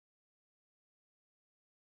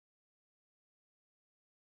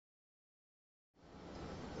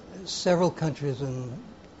several countries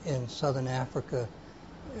in southern Africa,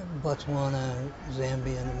 Botswana,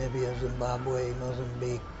 Zambia, Namibia, Zimbabwe,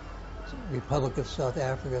 Mozambique, Republic of South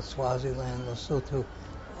Africa, Swaziland, Lesotho,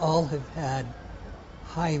 all have had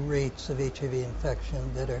high rates of HIV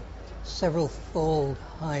infection that are several-fold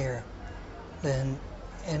higher than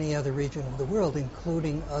any other region of the world,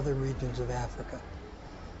 including other regions of Africa.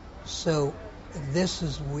 So this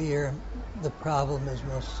is where the problem is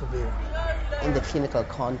most severe. In the clinical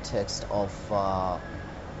context of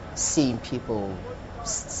seeing people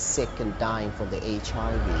sick and dying from the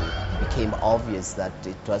HIV, it became obvious that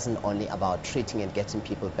it wasn't only about treating and getting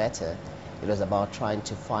people better, it was about trying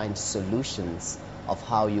to find solutions of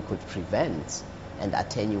how you could prevent and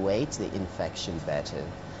attenuate the infection better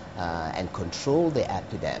and control the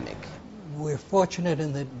epidemic. We're fortunate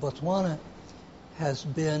in that Botswana has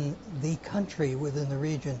been the country within the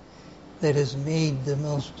region that has made the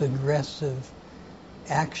most aggressive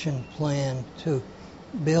action plan to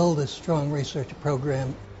build a strong research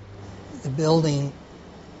program. The building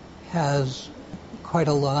has quite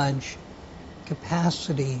a large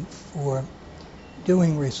capacity for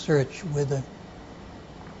doing research, with a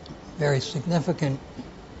very significant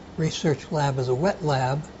research lab as a wet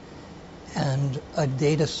lab and a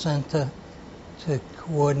data center to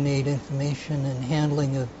coordinate information and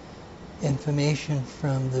handling of information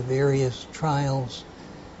from the various trials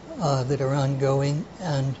that are ongoing,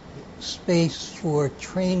 and space for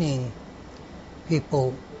training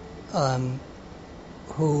people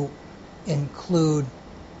who include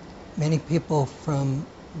many people from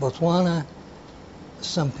Botswana,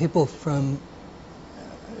 some people from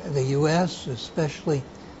the U.S., especially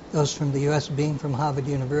those from the U.S. being from Harvard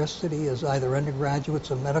University as either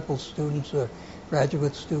undergraduates or medical students or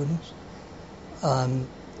graduate students,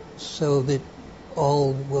 so that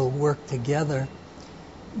all will work together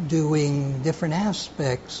doing different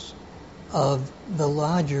aspects of the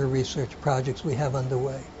larger research projects we have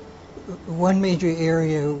underway. One major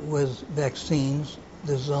area was vaccines,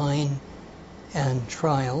 design, and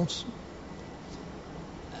trials.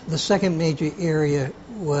 The second major area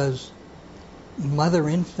was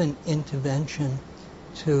mother-infant intervention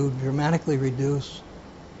to dramatically reduce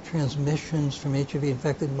transmissions from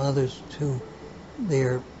HIV-infected mothers to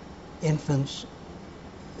their infants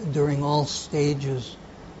during all stages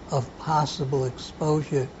of possible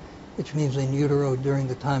exposure, which means in utero, during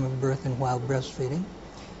the time of birth, and while breastfeeding.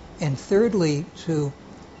 And thirdly, to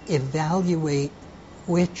evaluate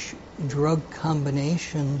which drug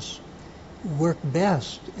combinations work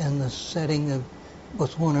best in the setting of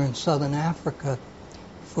Botswana and Southern Africa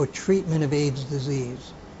for treatment of AIDS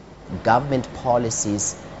disease. Government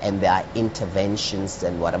policies and their interventions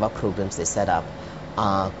and whatever programs they set up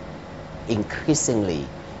are increasingly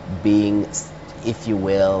being, if you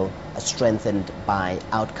will, strengthened by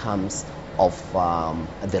outcomes of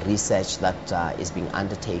the research that is being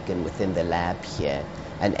undertaken within the lab here.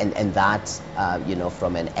 And that,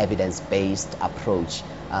 from an evidence-based approach,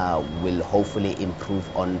 will hopefully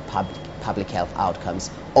improve on public health outcomes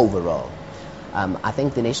overall. I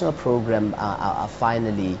think the national program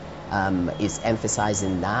finally is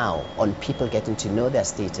emphasizing now on people getting to know their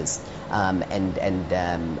status and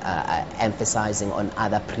emphasizing on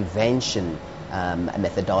other prevention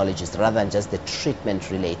methodologies rather than just the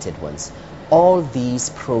treatment-related ones. All these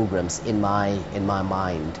programs, in my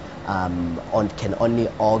mind, can only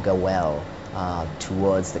augur well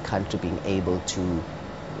towards the country being able to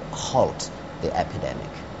halt the epidemic.